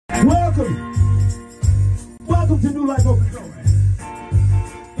welcome. Welcome to New Life Open Door.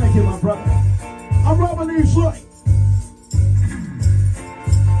 Thank you, my brother. I'm Robert Lee Short.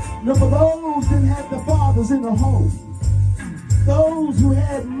 Now, for those that had the fathers in the home, those who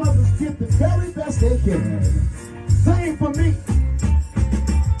had mothers did the very best they can. Same for me.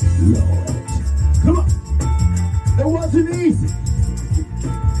 Lord, come on. It wasn't easy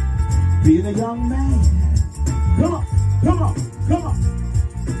being a young man. Come on, come on, come on.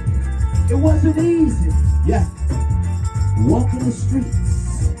 It wasn't easy. Yeah. Walking the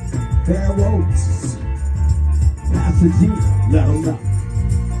streets, bare roads. Pastor G, let them know.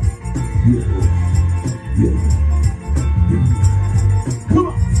 Yeah. Come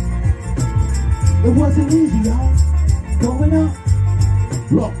on. It wasn't easy, y'all. Going up.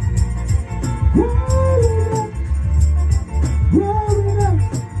 Look. Growing up. Growing up.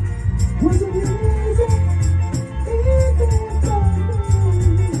 Wasn't easy.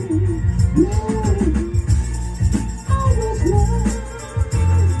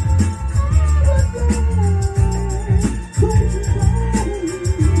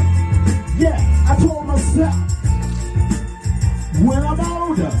 When I'm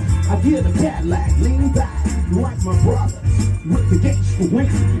older, I get a Cadillac, lean back, like my brothers, with the gangster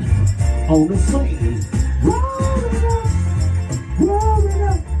wings on the scene. Growing up, growing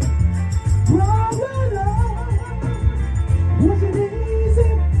up, growing up. Was it easy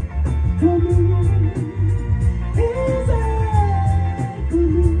for me? Easy for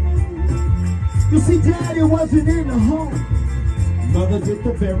me. You see, Daddy wasn't in the home. Mother did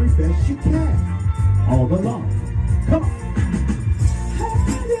the very best she can, all along. Come on.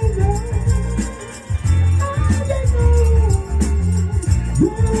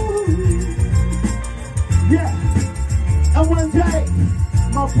 Yeah, and one day,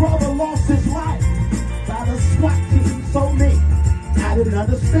 my brother lost his life by the SWAT team. So me, I didn't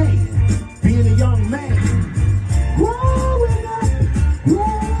understand being a young man. Growing up,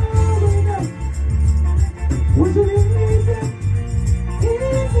 was it easy?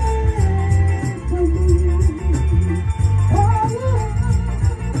 Easy for me.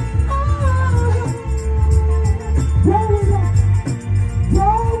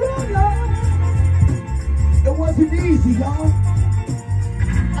 It wasn't easy, y'all.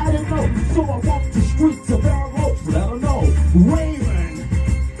 I didn't know, so I walked the streets of Barrow Road, but I don't know. Raymond.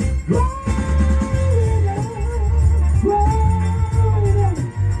 Growing up.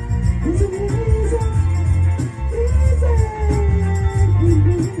 Was it easy?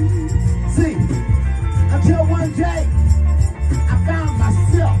 See, until one day, I found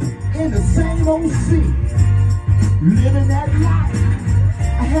myself in the same old scene, living that life.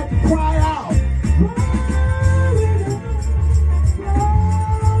 I had to cry out.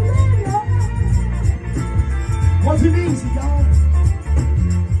 Wasn't easy, y'all.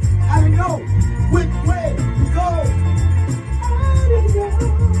 I didn't know which way to go. I didn't know.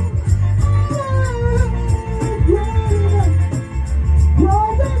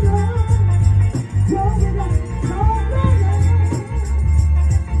 Growing up.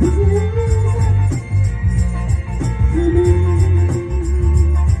 Was it easy for me?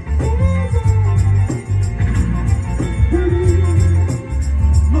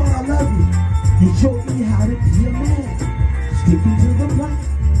 Lord, I love you. You showed me how to be a man, sticking to the plan.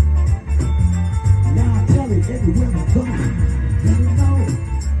 Now I tell it everywhere I go. Let it know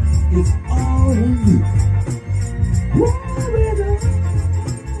it's all in you. Growing up,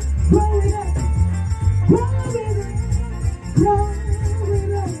 growing up, growing up,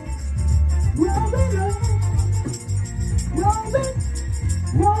 growing up, growing up,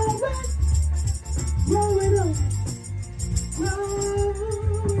 growing, growing up,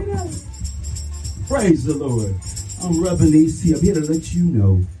 growing up. Praise the Lord. I'm Reverend E.C. I'm here to let you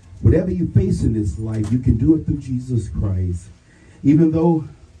know, whatever you face in this life, you can do it through Jesus Christ. Even though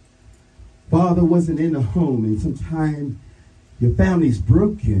Father wasn't in the home and sometimes your family's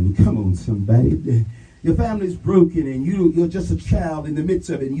broken. Come on, somebody. Your family's broken and you're just a child in the midst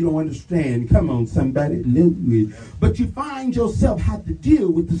of it and you don't understand. Come on, somebody. Lord. But you find yourself have to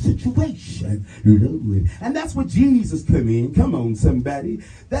deal with the situation. Lord. And that's what Jesus come in. Come on, somebody.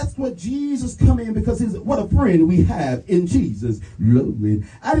 That's what Jesus come in because what a friend we have in Jesus. Lord.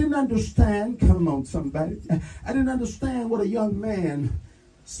 I didn't understand. Come on, somebody. I didn't understand what a young man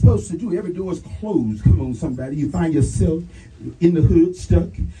supposed to do. Every door is closed. Come on, somebody. You find yourself in the hood stuck.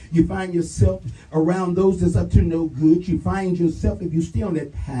 You find yourself around those that's up to no good. You find yourself, if you stay on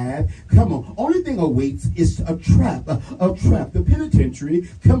that path, come on, only thing awaits is a trap. The penitentiary.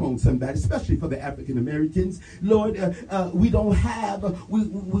 Come on, somebody, especially for the African Americans. Lord, we don't have,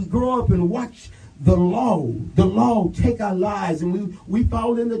 we grow up and watch the law take our lives, and we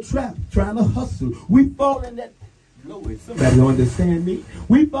fall in the trap trying to hustle. We fall in that, Lord, somebody don't understand me.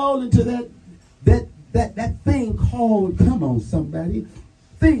 We fall into that thing called, come on somebody,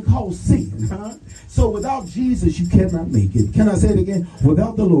 thing called sin, huh? So without Jesus, you cannot make it. Can I say it again?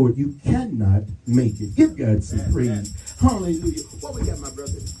 Without the Lord, you cannot make it. Give God some praise. Hallelujah. What we got, my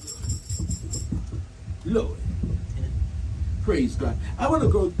brother? Lord. Praise God. I want to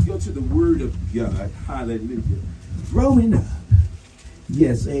go to the Word of God. Hallelujah. Growing up.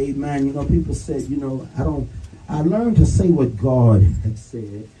 Yes, amen. You know, people said, you know, I learned to say what God had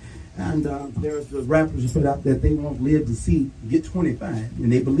said. And there's the rappers who put out that they won't live to get 25,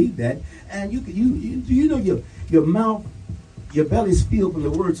 and they believe that. And you know your mouth, your belly's filled from the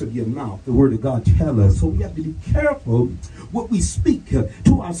words of your mouth. The Word of God tells us. So we have to be careful what we speak to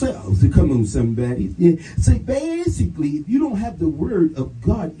ourselves. Come on, somebody. Yeah. So basically, if you don't have the Word of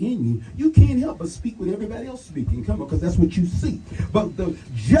God in you, you can't help but speak with everybody else speaking. Come on, because that's what you see. But the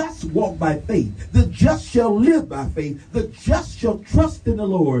just walk by faith. The just shall live by faith. The just shall trust in the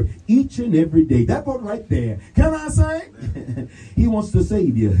Lord each and every day. That part right there. Can I say? He wants to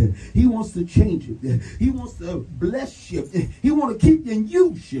save you. He wants to change it. He wants to bless you. He wants to keep you and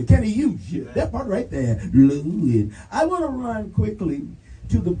use you. Can he use you? That part right there. Lord. I want to run quickly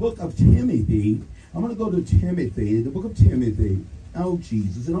to the book of Timothy. I'm going to go to Timothy, the book of Timothy. Oh,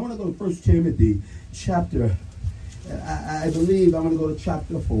 Jesus. And I want to go to 1 Timothy chapter, I believe I'm going to go to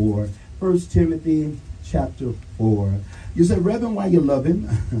chapter 4. 1 Timothy chapter 4. You say, Reverend, why you love him?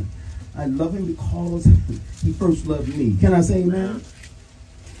 I love him because he first loved me. Can I say amen?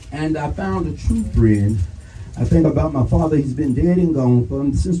 And I found a true friend. I think about my father. He's been dead and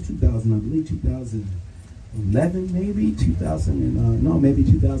gone since 2000, I believe 2011, maybe maybe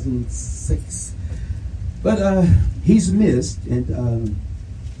 2006. But he's missed, and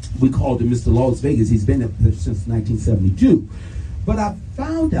we called him Mr. Las Vegas. He's been up there since 1972. But I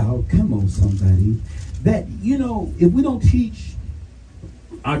found out, come on somebody, that, you know, if we don't teach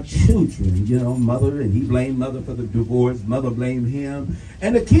our children, you know, mother, and he blamed mother for the divorce, mother blamed him,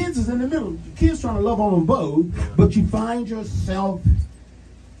 and the kids is in the middle. The kids trying to love on them both, but you find yourself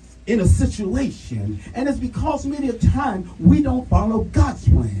in a situation, and it's because many a time we don't follow God's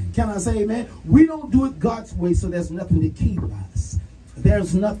plan. Can I say amen? We don't do it God's way, so there's nothing to keep us.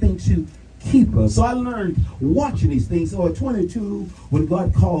 There's nothing to keep us. So I learned watching these things. So at 22, when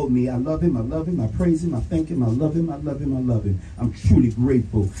God called me, I love him, I praise him, I thank him, I love him, I love him, I love him. I'm truly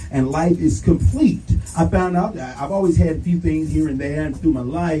grateful. And life is complete. I found out I've always had a few things here and there and through my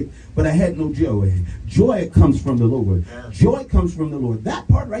life, but I had no joy. Joy comes from the Lord. Joy comes from the Lord. That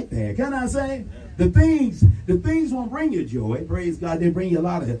part right there. Can I say? The things won't bring you joy. Praise God. They bring you a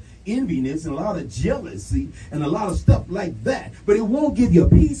lot of enviness and a lot of jealousy and a lot of stuff like that. But it won't give you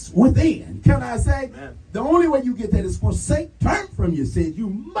peace within. Can I say? Amen. The only way you get that is forsake, turn from your sins. You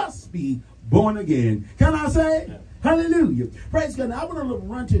must be born again. Can I say? Amen. Hallelujah. Praise God. Now I want to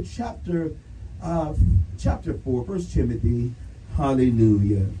run to chapter 4, 1 Timothy.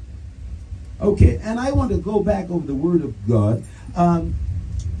 Hallelujah. Okay, and I want to go back over the Word of God.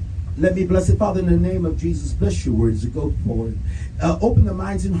 Let me bless it, Father, in the name of Jesus. Bless your words to go forward. Open the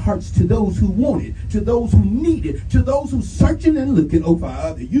minds and hearts to those who want it, to those who need it, to those who searching and looking. Oh,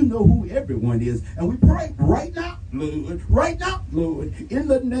 Father, you know who everyone is. And we pray right now, Lord, in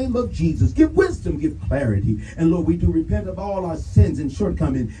the name of Jesus. Give wisdom, give clarity. And Lord, we do repent of all our sins and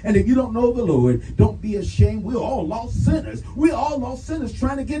shortcomings. And if you don't know the Lord, don't be ashamed. We're all lost sinners. We're all lost sinners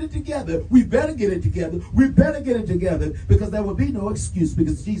trying to get it together. We better get it together. We better get it together, because there will be no excuse,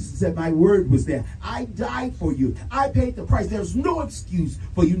 because Jesus said, my word was there. I died for you. I paid the price. There's no excuse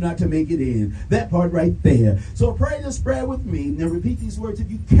for you not to make it in. That part right there. So pray this prayer with me and repeat these words if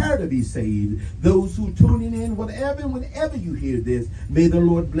you care to be saved. Those who tuning in, whatever and whenever you hear this, may the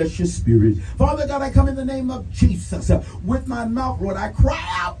Lord bless your spirit. Father God, I come in the name of Jesus. With my mouth, Lord, I cry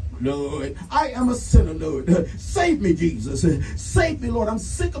out, Lord, I am a sinner, Lord. Save me, Jesus. Save me, Lord. I'm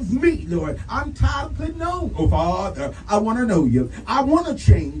sick of me, Lord. I'm tired of putting on. Oh, Father, I want to know you. I want to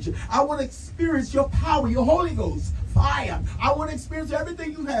change. I want to experience your power, your Holy Ghost fire. I want to experience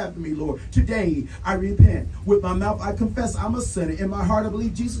everything you have for me, Lord. Today, I repent. With my mouth, I confess I'm a sinner. In my heart, I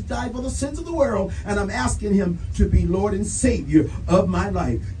believe Jesus died for the sins of the world, and I'm asking him to be Lord and Savior of my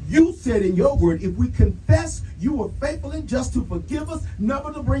life. You said in your word, if we confess, you are faithful and just to forgive us,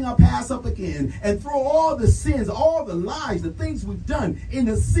 never to bring our past up again, and throw all the sins, all the lies, the things we've done in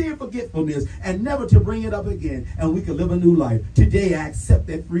the sea of forgetfulness, and never to bring it up again, and we can live a new life. Today, I accept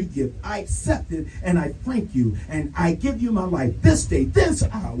that free gift. I accept it, and I thank you, and I give you my life this day, this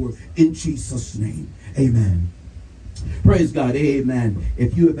hour, in Jesus' name. Amen. Praise God. Amen.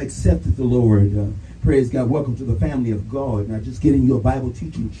 If you have accepted the Lord, praise God. Welcome to the family of God. Now just get in your Bible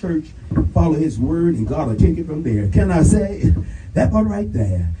teaching church, follow his word, and God will take it from there. Can I say that part right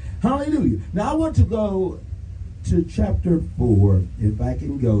there? Hallelujah. Now I want to go to chapter 4, if I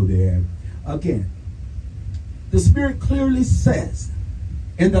can go there. Again, the Spirit clearly says,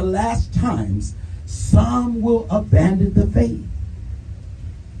 in the last times, some will abandon the faith.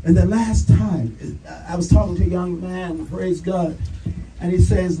 In the last time, I was talking to a young man, praise God, and he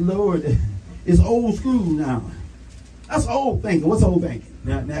says, Lord, it's old school now. That's old thinking. What's old thinking?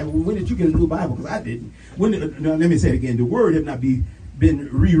 Now when did you get a new Bible? Because I didn't. Now, let me say it again. The word have not been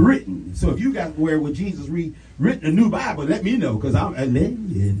rewritten. So if you got where with Jesus rewritten a new Bible, let me know, because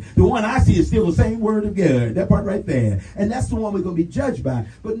the one I see is still the same word of God. That part right there. And that's the one we're going to be judged by.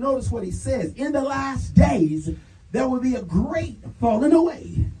 But notice what he says. In the last days, there will be a great falling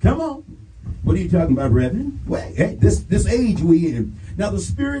away. Come on. What are you talking about, brethren? Well, hey, this age we in. Now the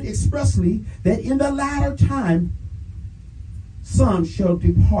Spirit expressly that in the latter time, some shall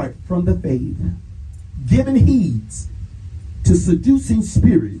depart from the faith, giving heed to seducing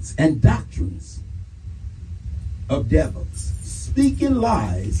spirits and doctrines of devils, speaking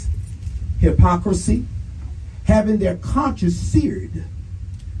lies, hypocrisy, having their conscience seared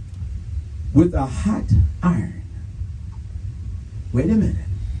with a hot iron. Wait a minute.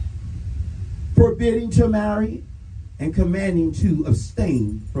 Forbidding to marry and commanding to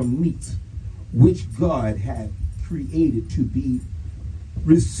abstain from meat which God had created to be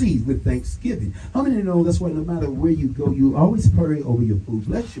received with thanksgiving. How many know that's why no matter where you go, you always pray over your food,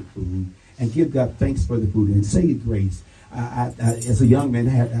 bless your food, and give God thanks for the food and say your grace. I as a young man,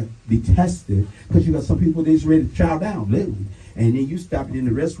 I detested, because you got some people that's ready to chow down, literally. And then you stop it in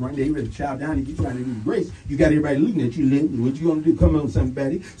the restaurant, they ready to chow down, and you trying to do grace. You got everybody looking at you, what you gonna do? Come on,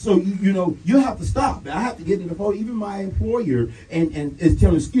 somebody. So you know you have to stop. I have to get in the phone. Even my employer and is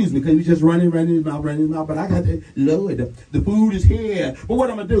telling, excuse me, because he's just running his mouth. But I got to lower the food is here. But what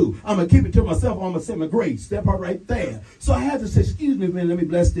I'm gonna do? I'm gonna keep it to myself. I'm gonna say my grace. That part right there. So I had to say, excuse me, man. Let me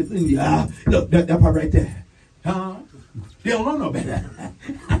bless the food. Look, that part right there. Huh? They don't know better.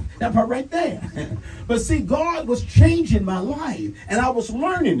 That part right there. But see, God was changing my life, and I was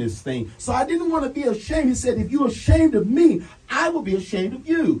learning this thing. So I didn't want to be ashamed. He said, if you're ashamed of me, I will be ashamed of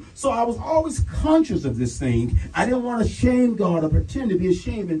you. So I was always conscious of this thing. I didn't want to shame God or pretend to be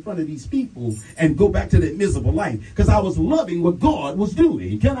ashamed in front of these people and go back to that miserable life, because I was loving what God was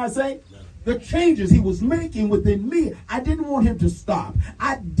doing. Can I say? The changes he was making within me, I didn't want him to stop.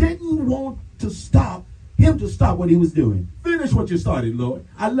 I didn't want to stop him to stop what he was doing. Finish what you started, Lord.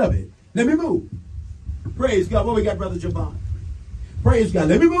 I love it. Let me move. Praise God. What we got, Brother Javon? Praise God.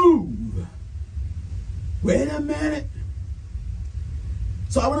 Let me move. Wait a minute.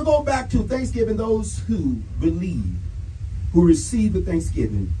 So I want to go back to Thanksgiving, those who believe, who receive the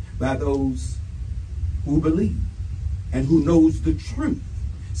Thanksgiving by those who believe and who knows the truth.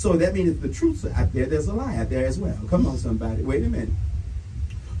 So that means if the truth's out there, there's a lie out there as well. Come on, somebody. Wait a minute.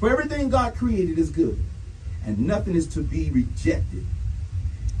 For everything God created is good, and nothing is to be rejected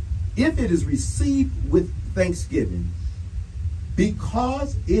if it is received with thanksgiving,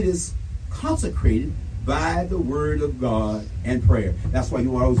 because it is consecrated by the word of God and prayer. That's why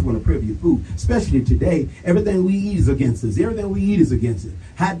you always want to pray for your food, especially today. Everything we eat is against us. Everything we eat is against it.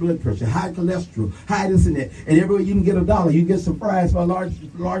 High blood pressure, high cholesterol, high this and that. And everywhere you can get $1, you can get some fries for a large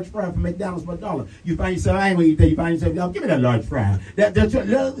fry from McDonald's for $1. You find yourself, I ain't gonna eat that. You find yourself, y'all, give me that large fry.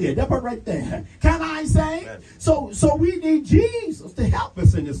 That part right there. Can I say? So we need Jesus to help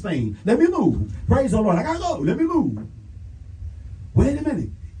us in this thing. Let me move. Praise the Lord. I gotta go. Let me move. Wait a minute.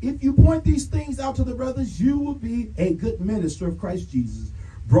 If you point these things out to the brothers, you will be a good minister of Christ Jesus,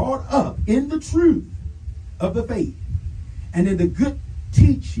 brought up in the truth of the faith and in the good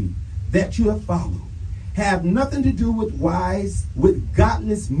teaching that you have followed. Have nothing to do with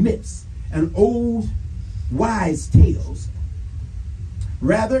godless myths and old wise tales.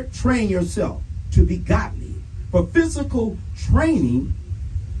 Rather, train yourself to be godly. For physical training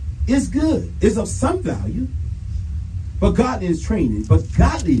is good, is of some value. But godliness training, but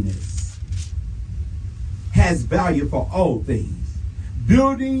godliness has value for all things.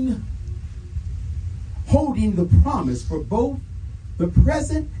 Holding the promise for both the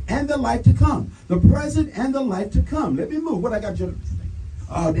present and the life to come. The present and the life to come. Let me move. What I got you?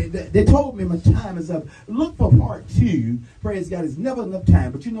 They told me my time is up. Look for part 2. Praise God. It's never enough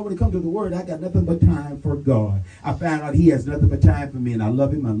time. But you know, when it comes to the word, I got nothing but time for God. I found out he has nothing but time for me, and I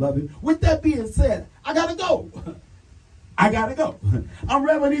love him. I love him. With that being said, I got to go. I gotta go. I'm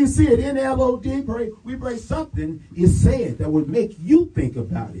Reverend E.C. at NLOD. We pray something is said that would make you think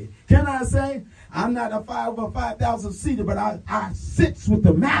about it. Can I say? I'm not a over 5,000 seater, but I sits with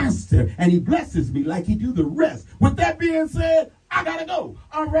the master, and he blesses me like he do the rest. With that being said, I got to go.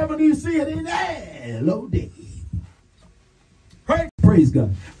 I'm Reverend E.C. in L.O.D. Praise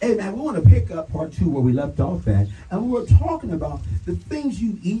God. Hey, man, we want to pick up part 2 where we left off at. And we were talking about the things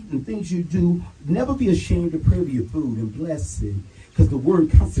you eat and things you do. Never be ashamed to pray over your food and bless it, because the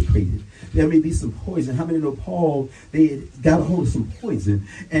word consecrated. There may be some poison. How many know Paul, they got a hold of some poison.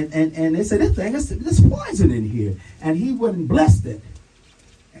 And they said, there's poison in here. And he wouldn't bless it.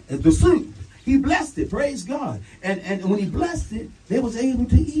 The soup. He blessed it, praise God. And when he blessed it, they was able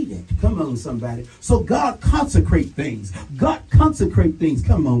to eat it. Come on, somebody. So God consecrate things. God consecrate things.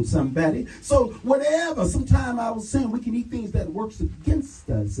 Come on, somebody. So whatever, sometime I was saying we can eat things that works against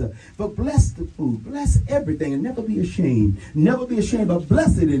us. But bless the food. Bless everything and never be ashamed. Never be ashamed, but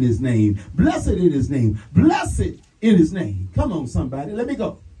bless it in his name. Bless it in his name. Bless it in his name. Come on, somebody. Let me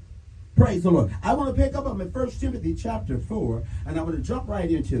go. Praise the Lord. I want to pick up on 1 Timothy chapter 4, and I want to jump right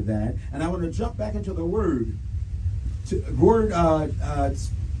into that, and I want to jump back into the word. 2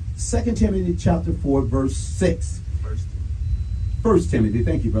 Timothy chapter 4, verse 6. 1 Timothy,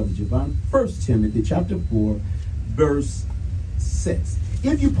 thank you, Brother Javon. 1 Timothy chapter 4, verse 6.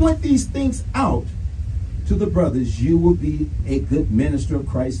 If you point these things out to the brothers, you will be a good minister of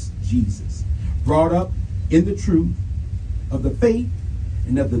Christ Jesus, brought up in the truth of the faith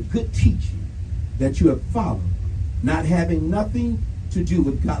and of the good teaching that you have followed, not having nothing to do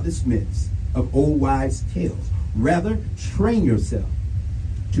with godless myths of old wives' tales. Rather, train yourself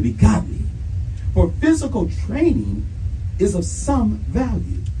to be godly. For physical training is of some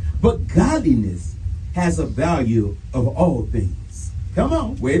value, but godliness has a value of all things. Come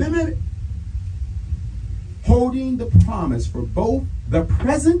on, wait a minute. Holding the promise for both the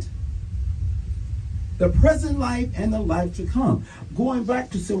present life and the life to come. Going back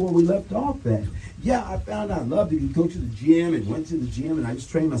to say where we left off at. Yeah, I found I loved to go to the gym and went to the gym, and I just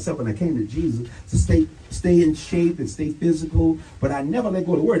trained myself when I came to Jesus to stay in shape and stay physical. But I never let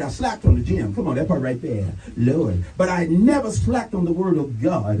go of the word. I slacked on the gym. Come on, that part right there. Lord. But I never slacked on the word of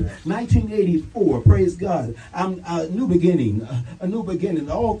God. 1984, praise God. I'm a new beginning. A new beginning.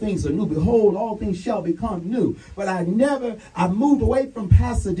 All things are new. Behold, all things shall become new. But I moved away from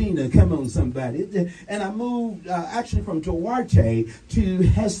Pasadena. Come on, somebody. And I moved actually from Duarte to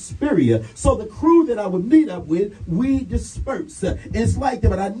Hesperia. So the crew that I would meet up with, we disperse. It's like that,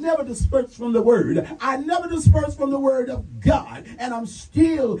 but I never dispersed from the word. I never dispersed from the word of God. And I'm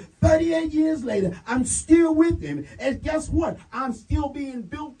still, 38 years later, I'm still with him. And guess what? I'm still being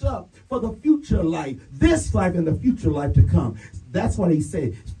built up for the future life, this life and the future life to come. That's what he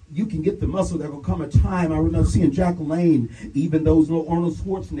said. You can get the muscle. There will come a time. I remember seeing Jack LaLanne, even those no Arnold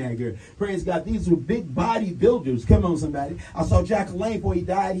Schwarzenegger. Praise God. These were big body builders. Come on, somebody. I saw Jack LaLanne before he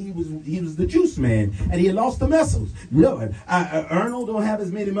died. He was the juice man, and he had lost the muscles. Lord, Arnold don't have as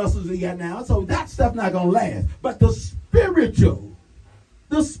many muscles as he got now, so that stuff not gonna last. But the spiritual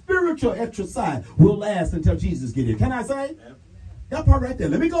exercise will last until Jesus get here. Can I say? That part right there.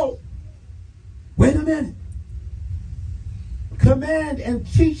 Let me go. Wait a minute. Command and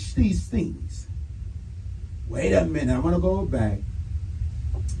teach these things. Wait a minute. I want to go back.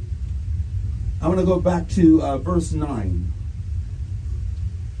 I want to go back to verse 9.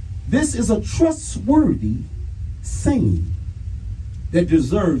 This is a trustworthy saying that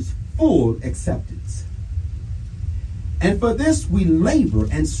deserves full acceptance. And for this we labor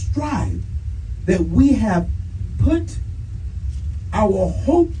and strive, that we have put our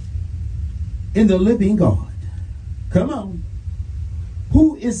hope in the living God. Come on.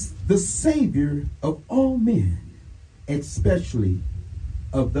 Who is the Savior of all men, especially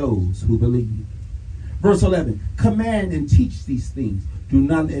of those who believe. Verse 11, command and teach these things. Do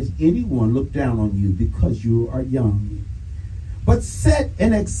not let anyone look down on you because you are young, but set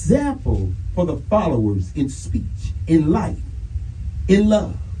an example for the followers in speech, in life, in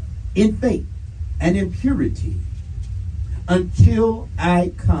love, in faith, and in purity. Until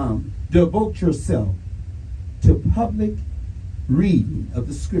I come, devote yourself to public reading of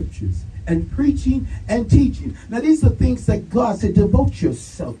the scriptures and preaching and teaching. Now these are things that God said, devote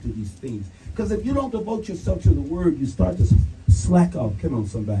yourself to these things. Because if you don't devote yourself to the word, you start to slack off. Come on,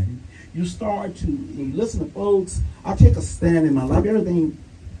 somebody. You start to, you listen to folks. I take a stand in my life. Everything,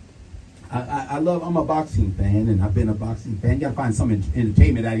 I'm a boxing fan, and I've been a boxing fan. You got to find some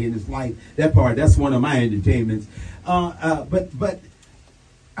entertainment out here in this life. That's one of my entertainments. But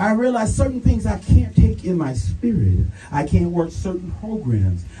I realize certain things I can't take in my spirit. I can't work certain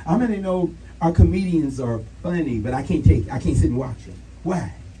programs. How many know our comedians are funny, but I can't sit and watch them?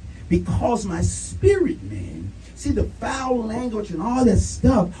 Why? Because my spirit man See, the foul language and all that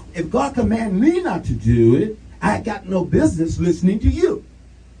stuff, if God command me not to do it, I got no business listening to you.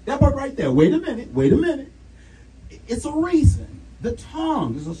 That part right there. Wait a minute. Wait a minute. It's a reason. The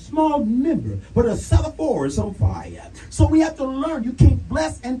tongue is a small member, but a set of four is on fire. So we have to learn. You can't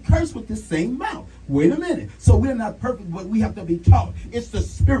bless and curse with the same mouth. Wait a minute. So we're not perfect, but we have to be taught. It's the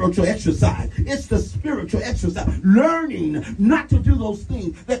spiritual exercise. It's the spiritual exercise. Learning not to do those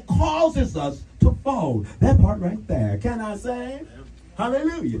things that causes us to fall. That part right there. Can I say?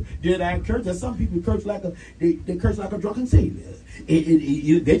 Hallelujah. Did I curse? There's some people curse like they curse like a drunken sailor.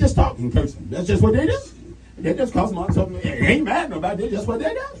 They just talk and cursing. That's just what they do. They just cause something. It ain't mad nobody. That's just what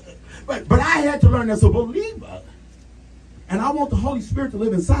they do. But I had to learn as a believer, and I want the Holy Spirit to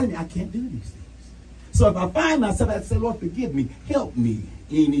live inside of me. I can't do these things. So if I find myself, I say, Lord, forgive me, help me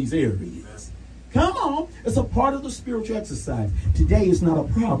in these areas. Come on, it's a part of the spiritual exercise. Today is not a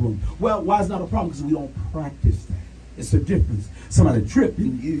problem. Well, why is it not a problem? Because we don't practice that. It's a difference. Somebody tripped,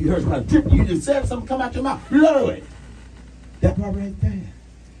 and you heard somebody trip, and you just said something come out your mouth. Lord, that part right there.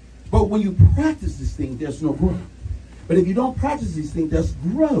 But when you practice this thing, there's no growth. But if you don't practice these things, there's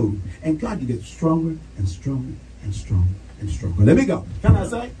growth. And God, you get stronger and stronger and stronger and stronger. Let me go. Can I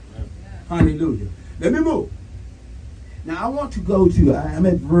say? Hallelujah. Let me move. Now I want to go to, I'm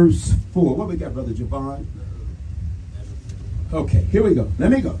at verse 4. What we got, Brother Javon? Okay, here we go. Let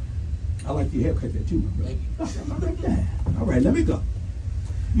me go. I like your haircut there too, my brother. All right, let me go.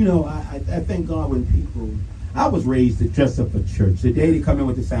 You know, I thank God when people, I was raised to dress up for church. The day they come in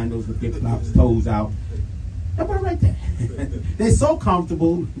with the sandals, with their flops, toes out. That part right there. They're so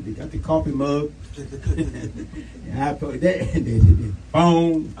comfortable. They got the coffee mug. They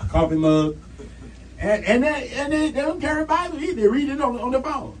phone, coffee mug. And they don't carry Bible either. They read it on the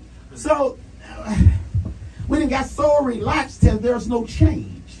phone. So we done got so relaxed till there's no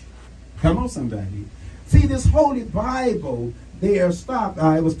change. Come on, somebody. See, this Holy Bible, they are stopped.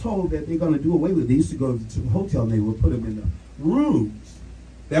 I was told that they're going to do away with it. They used to go to a hotel and they would put them in the rooms.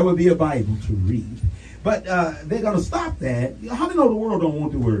 That would be a Bible to read. But they're going to stop that. How many know the world don't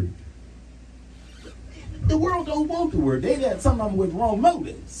want the word? The world don't want the word. They got some of them with wrong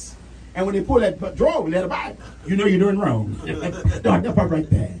motives. And when they pull that drawer with that Bible, you know you're doing wrong. That part right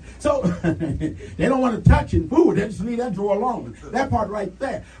there. So they don't want to touch and food. They just leave that drawer alone. That part right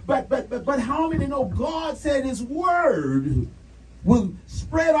there. But how many know God said His word will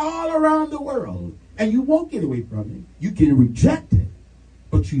spread all around the world, and you won't get away from it. You can reject it,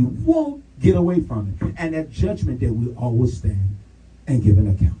 but you won't get away from it. And that judgment that will always stand and give an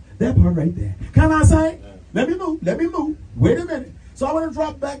account. That part right there. Can I say? Let me move. Let me move. Wait a minute. So I want to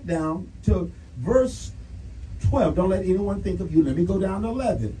drop back down to verse 12. Don't let anyone think of you. Let me go down to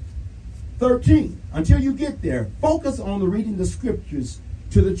 11. 13. Until you get there, focus on the reading the scriptures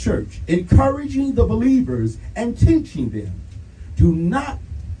to the church, encouraging the believers and teaching them. Do not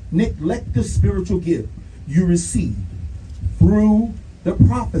neglect the spiritual gift you received through the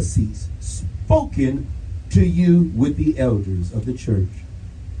prophecies spoken to you with the elders of the church.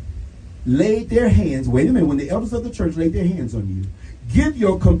 Laid their hands, wait a minute, when the elders of the church laid their hands on you, give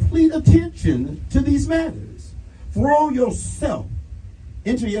your complete attention to these matters. Throw yourself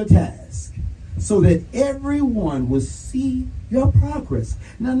into your task so that everyone will see your progress.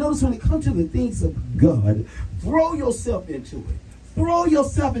 Now notice when it comes to the things of God, throw yourself into it. Throw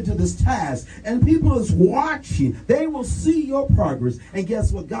yourself into this task, and people is watching. They will see your progress, and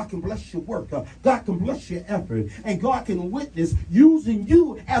guess what? God can bless your work. God can bless your effort, and God can witness using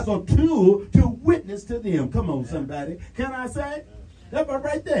you as a tool to witness to them. Come on, somebody. Can I say? That part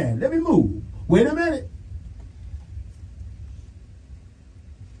right there. Let me move. Wait a minute.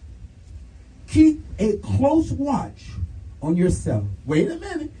 Keep a close watch on yourself. Wait a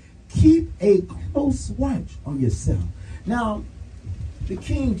minute. Keep a close watch on yourself. Now, the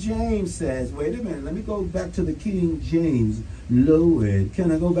King James says, wait a minute, let me go back to the King James. Lord,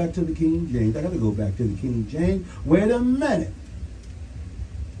 can I go back to the King James? I got to go back to the King James. Wait a minute.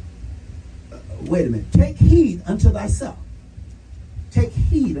 Wait a minute. Take heed unto thyself. Take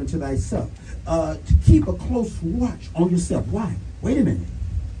heed unto thyself. To keep a close watch on yourself. Why? Wait a minute.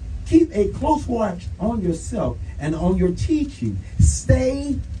 Keep a close watch on yourself and on your teaching.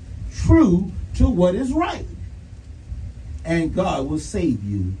 Stay true to what is right. And God will save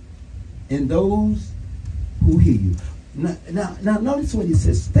you and those who hear you. Now notice what he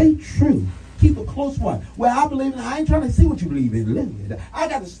says. Stay true. Keep a close watch. Well, I believe in it. I ain't trying to see what you believe in. Live it. I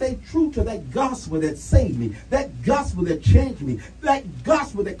got to stay true to that gospel that saved me. That gospel that changed me. That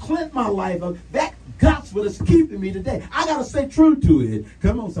gospel that cleansed my life. That gospel that's keeping me today. I got to stay true to it.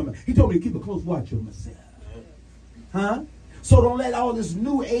 Come on, somebody. He told me to keep a close watch on myself. Huh? So don't let all this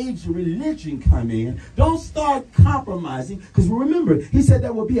new age religion come in. Don't start compromising. Because remember, he said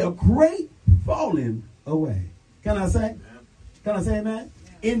there will be a great falling away. Can I say? Can I say amen?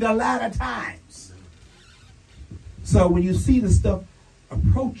 In the latter times. So when you see the stuff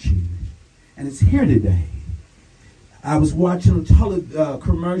approaching, and it's here today. I was watching a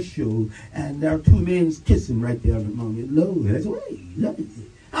commercial, and there are two men kissing right there among it. Lord, that's way.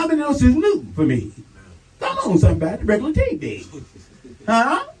 How many of this is new for me? Come on, somebody. Regular TV.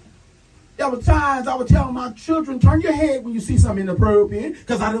 Huh? There were times I would tell my children, turn your head when you see something inappropriate,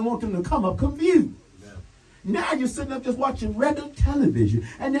 because I didn't want them to come up confused. Now you're sitting up just watching regular television.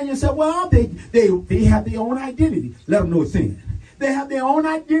 And then you say, well, they have their own identity. Let them know it's sin. They have their own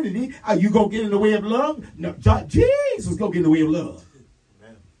identity. Are you going to get in the way of love? No, Jesus going to get in the way of love.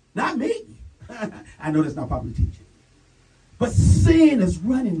 Amen. Not me. I know that's not popular teaching. But sin is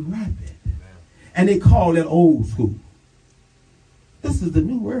running rapid. Amen. And they call it old school. This is the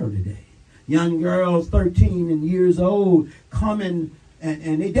new world today. Young girls, 13 and years old, coming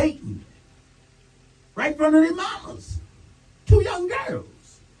and they dating. Right in front of their mamas. Two young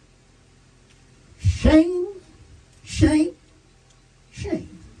girls. Shame, shame,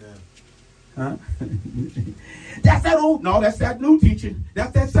 shame. Huh? That's that old, no, that's that new teaching.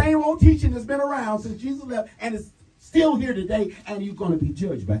 That's that same old teaching that's been around since Jesus left, and it's still here today, and you're going to be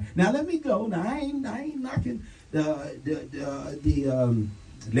judged by it. Now let me go. Now I ain't knocking the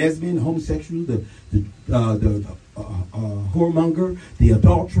lesbian, homosexual, the whoremonger, the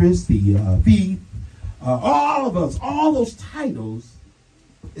adulteress, the thief. All of us, all those titles,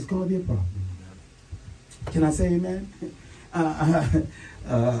 it's going to be a problem. Can I say amen?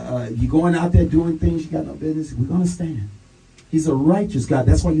 You're going out there doing things you got no business. We're going to stand. He's a righteous God.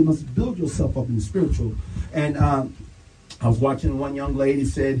 That's why you must build yourself up in the spiritual. And I was watching one young lady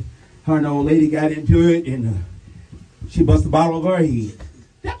said, her and the old lady got into it, and she busted the bottle over her head.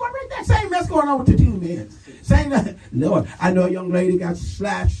 That was right there. Same mess going on with the two men. Same. Lord, I know a young lady got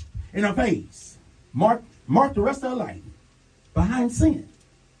slashed in her face. Mark the rest of her life behind sin.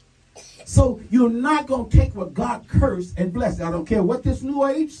 So you're not going to take what God cursed and blessed. I don't care what this new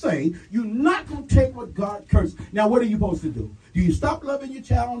age say. You're not going to take what God cursed. Now, what are you supposed to do? Do you stop loving your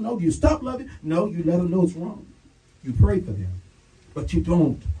child? No. Do you stop loving? No, you let them know it's wrong. You pray for them. But you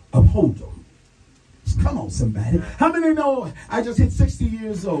don't uphold them. Come on, somebody. How many know I just hit 60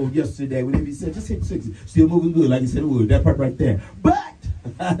 years old yesterday? Whenever he said, just hit 60. Still moving good, like he said it would. That part right there. But,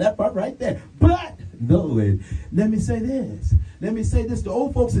 that part right there. But, no, let me say this. Let me say this. The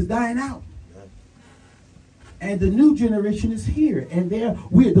old folks is dying out. And the new generation is here. And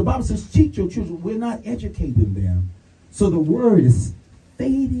the Bible says, teach your children. We're not educating them. So the word is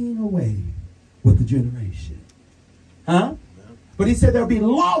fading away with the generation. Huh? But he said there'll be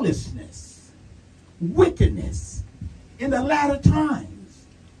lawlessness, wickedness in the latter times.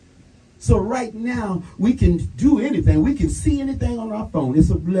 So right now, we can do anything. We can see anything on our phone. It's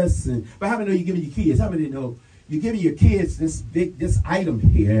a blessing. But how many know you're giving your kids? How many know you're giving your kids this item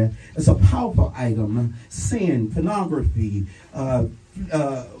here? It's a powerful item. Sin, pornography,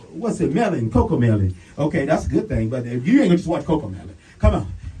 what's it, melon, cocoa melon. Okay, that's a good thing. But you ain't going to just watch cocoa melon. Come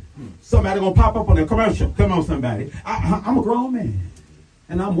on. Somebody going to pop up on a commercial. Come on, somebody. I'm a grown man.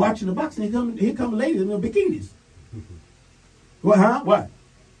 And I'm watching the box, and here come ladies in their bikinis. What, huh? What?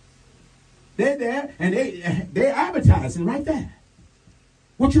 They're there, and they're advertising right there.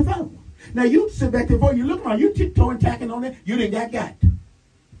 What you found? Now, you sit back there before you look around. You tiptoeing, tacking on it. You didn't got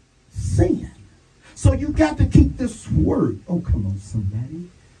sin. So you got to keep this word. Oh, come on, somebody.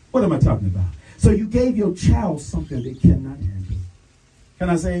 What am I talking about? So you gave your child something they cannot handle. Can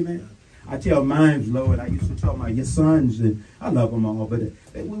I say amen? I tell mine, Lord, I used to tell my sons, and I love them all, but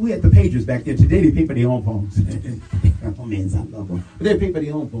we had the pagers back then. Today they pay for their own phones. Oh, man, I love them. But they pay for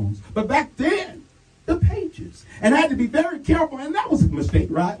their own phones. But back then, the pages. And I had to be very careful, and that was a mistake,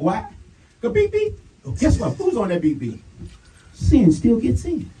 right? Why? Because beep, beep. Guess what? Who's on that beep, beep? Sin still gets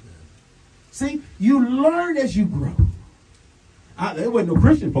in. See, you learn as you grow. There wasn't no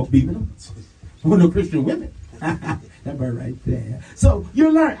Christian folks beeping them. There wasn't no Christian women. That bird right there. So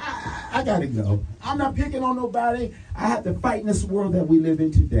you learn. I gotta go. I'm not picking on nobody. I have to fight in this world that we live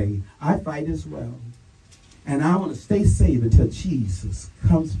in today. I fight as well. And I want to stay saved until Jesus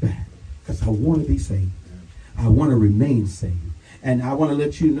comes back. Because I want to be saved. I want to remain saved. And I want to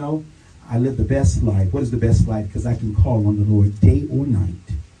let you know, I live the best life. What is the best life? Because I can call on the Lord day or night.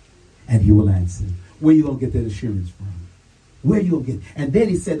 And he will answer. Where you going to get that assurance from? Where you going to get? And then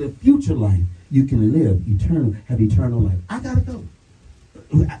he said, the future life, you can live eternal, have eternal life. I got to go.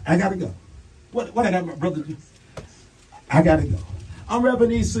 I got to go. What I got, my brother? I got to go. I'm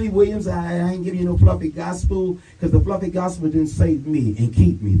Reverend E.C. Williams. I ain't giving you no fluffy gospel, because the fluffy gospel didn't save me and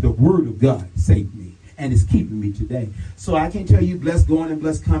keep me. The word of God saved me, and it's keeping me today. So I can tell you, blessed going and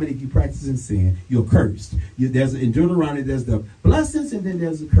blessed coming. If you practice in sin, you're cursed. There's in Deuteronomy, there's the blessings and then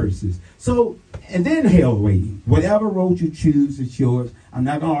there's the curses. So, and then hell waiting. Whatever road you choose, it's yours. I'm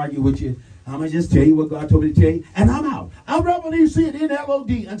not going to argue with you. I'm going to just tell you what God told me to tell you, and I'm out. I'm Reverend E.C. at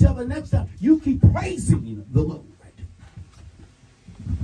NLOD. Until the next time, you keep praising